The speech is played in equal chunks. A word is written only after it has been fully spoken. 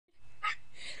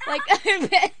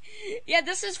Like, yeah,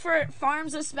 this is for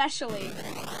farms especially.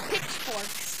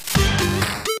 Pitchforks.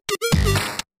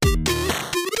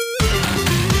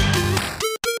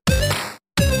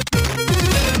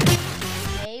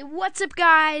 Hey, what's up,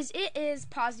 guys? It is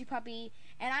Pawzy Puppy,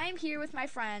 and I am here with my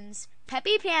friends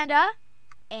Peppy Panda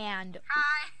and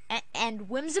and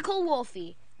Whimsical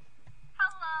Wolfie.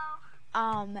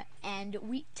 Hello. And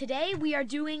today we are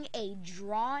doing a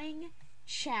drawing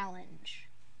challenge.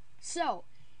 So,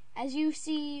 as you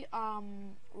see,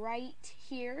 right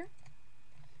here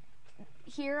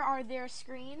are their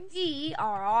screens. We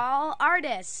are all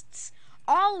artists,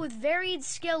 all with varied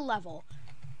skill level.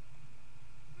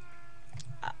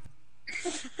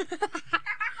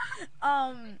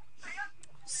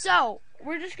 So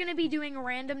we're just gonna be doing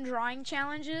random drawing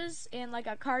challenges in like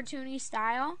a cartoony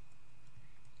style.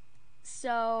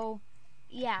 So,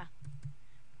 yeah.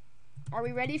 Are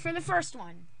we ready for the first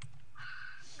one?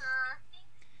 Sure.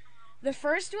 The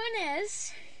first one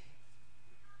is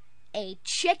a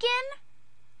chicken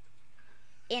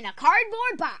in a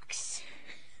cardboard box.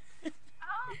 Oh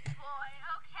boy,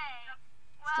 okay.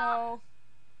 Well, So,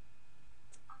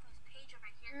 on this page over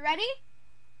here. you ready?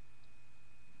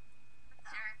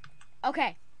 Sure.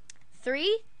 Okay.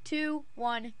 3, 2,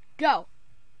 1, go.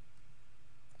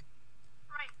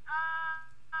 Right.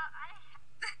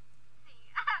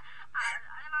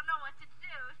 I don't know what to do.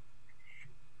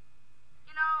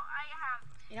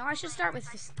 You know, I should start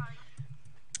with this.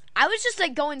 I was just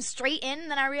like going straight in,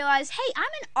 and then I realized, hey,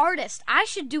 I'm an artist. I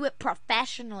should do it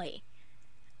professionally.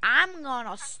 I'm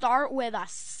gonna start with a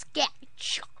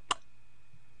sketch.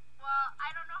 Well,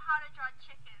 I don't know how to draw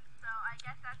chickens, so I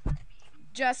guess that's gonna be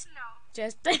Just.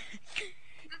 The thing is,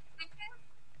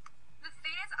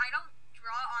 I don't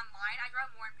draw online. I draw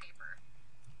more on paper.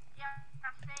 Yeah,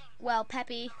 that's the thing. Well,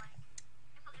 Peppy, So,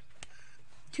 this'll just...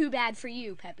 too bad for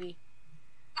you, Peppy.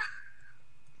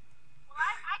 Well,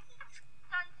 I've done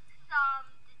some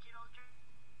digital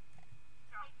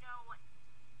drawing. I know what.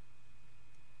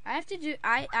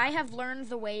 I have learned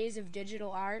the ways of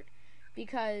digital art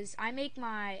because I make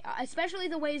my, especially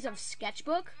the ways of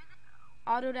sketchbook,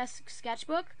 Autodesk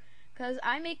Sketchbook, because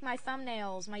I make my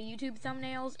thumbnails, my YouTube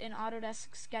thumbnails in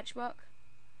Autodesk Sketchbook.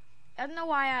 I don't know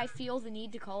why I feel the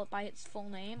need to call it by its full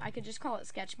name. I could just call it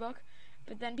Sketchbook,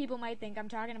 but then people might think I'm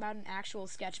talking about an actual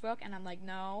sketchbook, and I'm like,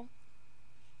 no.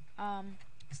 So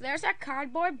there's our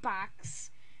cardboard box,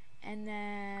 and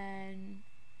then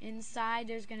inside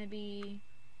there's gonna be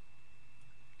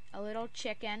a little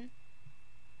chicken.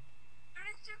 How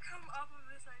did you come up with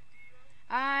this idea?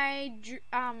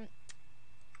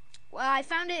 Well, I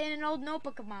found it in an old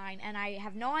notebook of mine, and I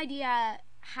have no idea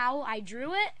how I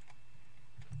drew it.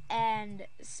 And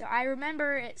so I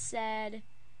remember it said,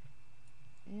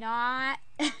 not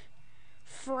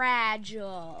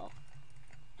fragile.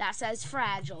 That says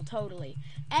fragile, totally.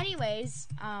 Anyways,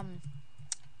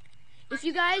 if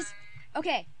you guys,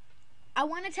 okay, I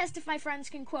want to test if my friends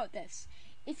can quote this.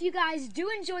 If you guys do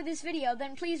enjoy this video,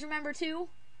 then please remember to,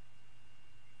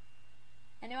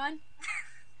 anyone?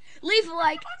 Leave a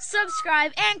like,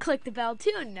 subscribe, and click the bell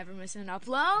to never miss an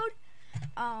upload.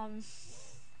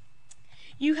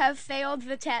 You have failed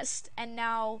the test and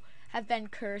now have been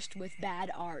cursed with bad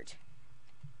art.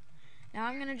 Now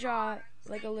I'm gonna draw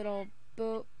like a little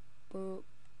boop, boop,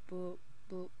 boop,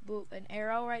 boop, boop, an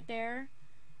arrow right there,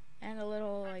 and a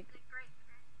little like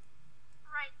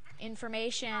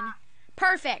information.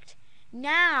 Perfect.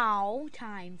 Now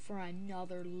time for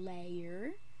another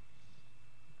layer.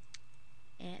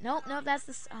 And nope, that's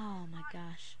this. Oh my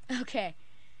gosh. Okay.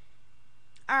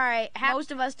 All right. Most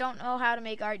of us don't know how to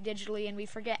make art digitally, and we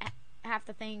forget half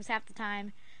the things half the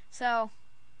time. So,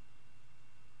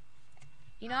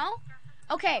 you know.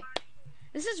 Okay.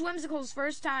 This is Whimsical's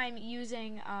first time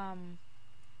using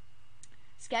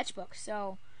Sketchbook,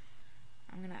 so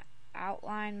I'm gonna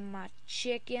outline my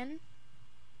chicken.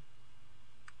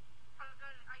 I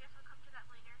guess I'll come to that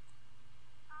later.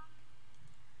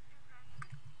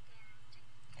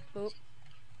 Boop.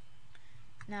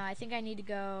 Now I think I need to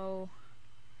go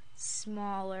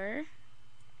smaller.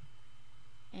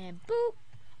 And boop.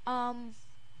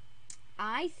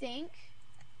 I think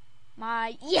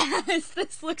my yes,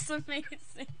 this looks amazing.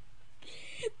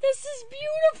 This is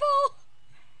beautiful.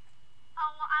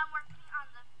 Oh, well, I'm working on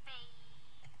the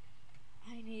face.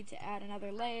 I need to add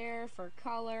another layer for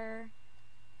color.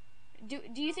 Do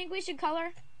you think we should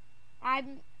color?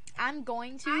 I'm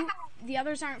going to. The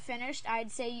others aren't finished.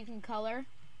 I'd say you can color.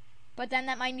 But then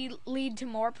that might lead to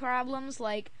more problems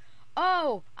like,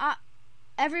 oh,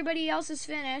 everybody else is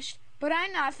finished, but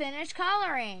I'm not finished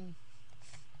coloring.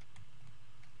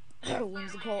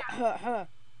 Whimsical. So then,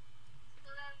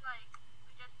 like,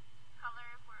 we just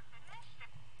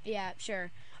Yeah,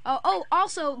 sure. Oh,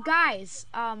 also, guys,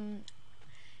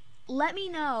 let me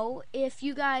know if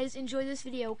you guys enjoy this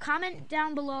video. Comment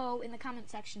down below in the comment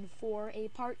section for a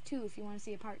part 2 if you want to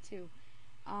see a part 2.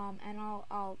 And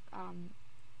I'll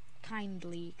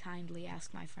kindly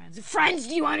ask my friends. Friends,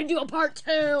 do you want to do a part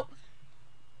 2? No.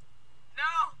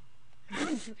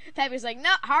 Peppy's like,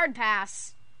 no, hard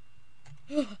pass.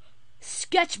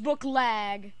 Sketchbook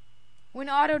lag. When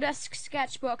Autodesk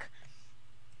Sketchbook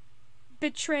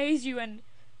betrays you and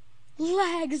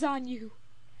lags on you.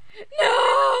 No!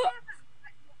 I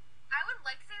would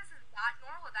like to say this is not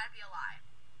normal, but that'd be a lie.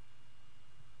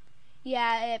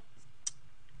 Yeah,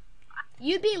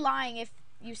 you'd be lying if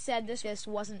you said this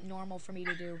wasn't normal for me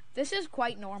to do. This is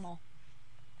quite normal.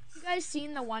 You guys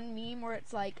seen the one meme where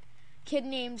it's like, kid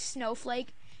named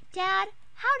Snowflake, Dad,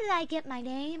 how did I get my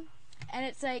name? And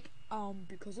it's like,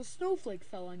 because a snowflake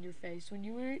fell on your face when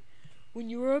you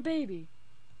were a baby.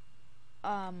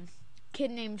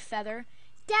 Kid named Feather,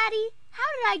 Daddy, how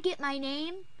did I get my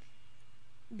name?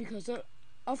 Because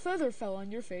a feather fell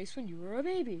on your face when you were a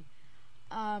baby.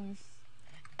 And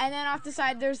then off the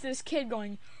side, there's this kid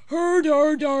going, her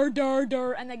dar dar dar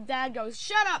dar, and the dad goes,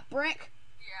 shut up, brick.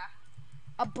 Yeah.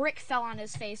 A brick fell on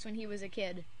his face when he was a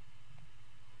kid.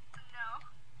 No.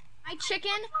 My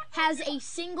chicken has a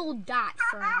single dot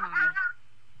for an eye.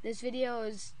 This video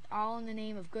is all in the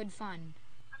name of good fun.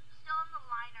 I'm still in the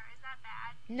liner. Is that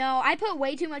bad? No, I put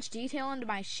way too much detail into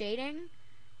my shading.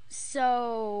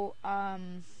 So,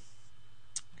 I'm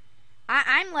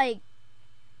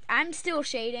still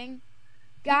shading.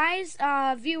 Guys,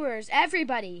 viewers,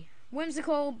 everybody,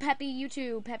 Whimsical, Peppy,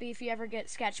 YouTube, Peppy if you ever get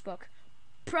Sketchbook.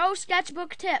 Pro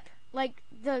Sketchbook tip, like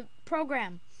the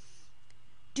program.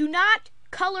 Do not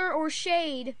color or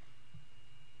shade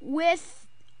with,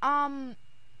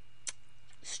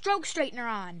 stroke straightener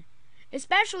on.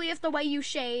 Especially if the way you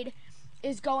shade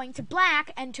is going to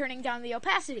black and turning down the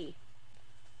opacity.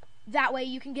 That way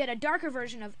you can get a darker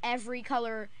version of every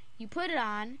color you put it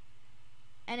on,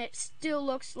 and it still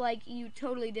looks like you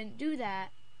totally didn't do that.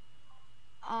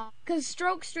 Because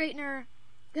stroke straightener,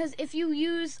 because if you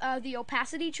use the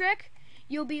opacity trick,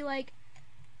 you'll be like,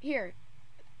 here,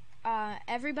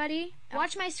 everybody,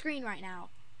 watch my screen right now.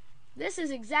 This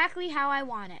is exactly how I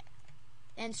want it.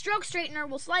 And stroke straightener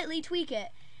will slightly tweak it,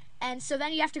 and so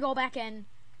then you have to go back in,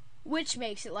 which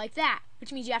makes it like that,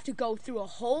 which means you have to go through a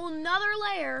whole nother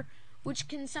layer, which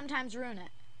can sometimes ruin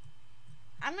it.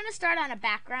 I'm going to start on a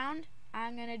background.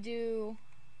 I'm going to do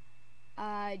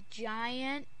a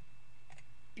giant,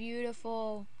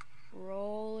 beautiful,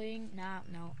 rolling,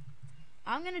 no.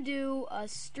 I'm going to do a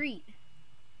street.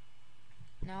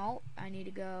 No, I need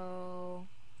to go,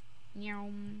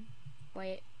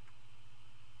 wait,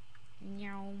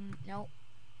 nope.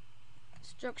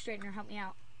 Stroke straightener, help me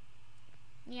out.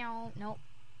 Meow, nope.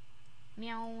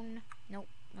 Meow, nope,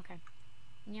 okay.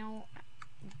 Meow,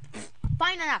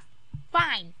 fine enough,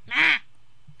 fine. Ah!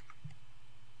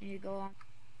 I need to go on.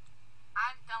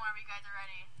 I'm done whenever you guys are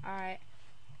ready. Alright.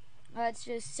 Let's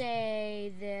just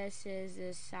say this is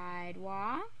a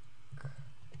sidewalk.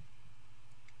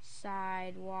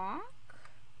 Sidewalk.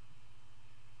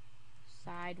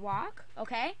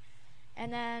 Okay.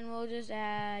 And then we'll just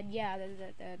add, yeah,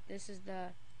 this is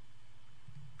the...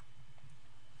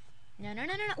 No.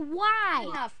 Why?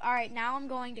 Enough. Alright, now I'm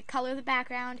going to color the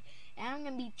background, and I'm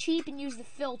going to be cheap and use the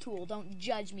fill tool. Don't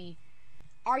judge me.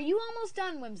 Are you almost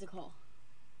done, Whimsical?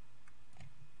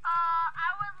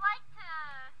 I would like to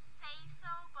say so,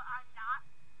 but I'm not.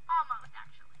 Almost,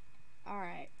 actually.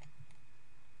 Alright.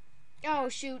 Oh,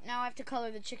 shoot. Now I have to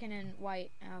color the chicken in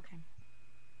white. Okay.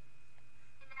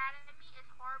 Anatomy is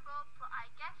horrible, but I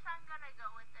guess I'm gonna go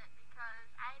with it because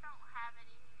I don't have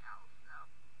anything else, so.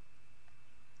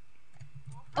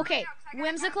 Okay,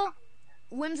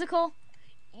 Whimsical,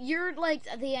 you're like,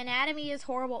 the anatomy is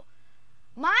horrible.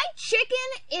 My chicken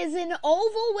is an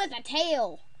oval with a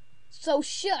tail, so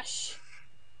shush.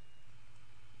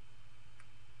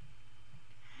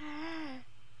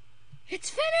 It's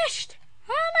finished.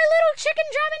 Oh, my little chicken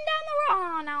driving down the road.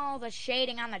 Oh, no, the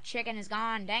shading on the chicken is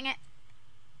gone. Dang it.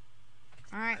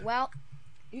 Alright, well,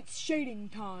 it's shading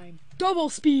time. Double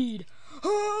speed.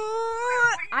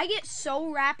 I get so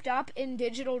wrapped up in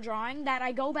digital drawing that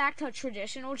I go back to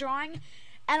traditional drawing,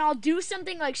 and I'll do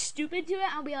something like stupid to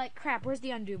it. I'll be like, crap, where's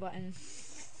the undo button?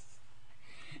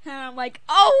 And I'm like,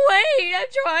 oh wait, I'm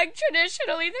drawing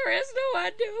traditionally. There is no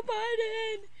undo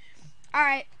button.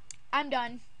 Alright, I'm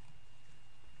done.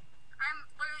 I'm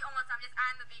literally almost done. Just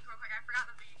adding the beak real quick. I forgot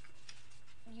the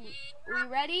beak. Are you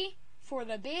ready for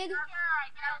the big? Here I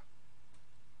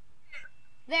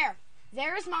go.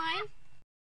 There's mine.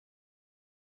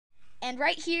 And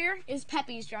right here is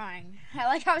Peppy's drawing. I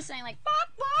like how I was saying, like, bok,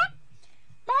 bok,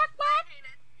 bok, bok.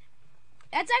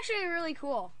 That's actually really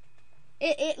cool.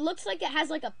 It looks like it has,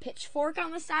 like, a pitchfork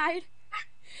on the side.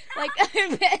 Like,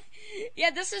 yeah,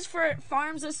 this is for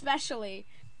farms especially.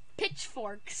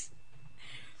 Pitchforks.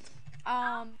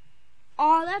 Oh,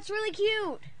 that's really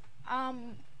cute. I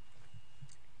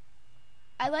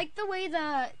like the way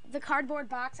the cardboard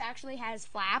box actually has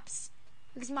flaps.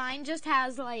 Because mine just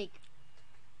has, like,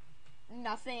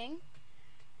 nothing.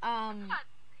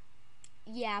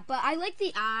 Yeah, but I like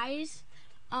the eyes.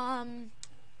 I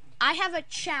have a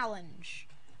challenge.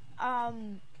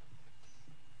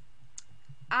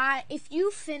 If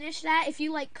you finish that, if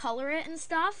you like color it and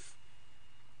stuff,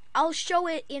 I'll show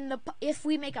it if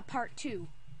we make a part 2.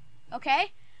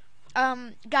 Okay?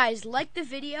 Guys, like the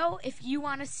video if you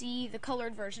want to see the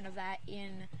colored version of that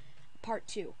in part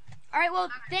 2. All right, well,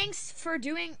 thanks for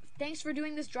doing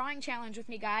this drawing challenge with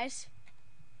me, guys.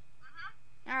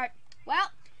 All right. Well,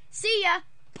 see ya.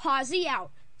 Pawzy out.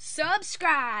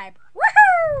 Subscribe. Woo!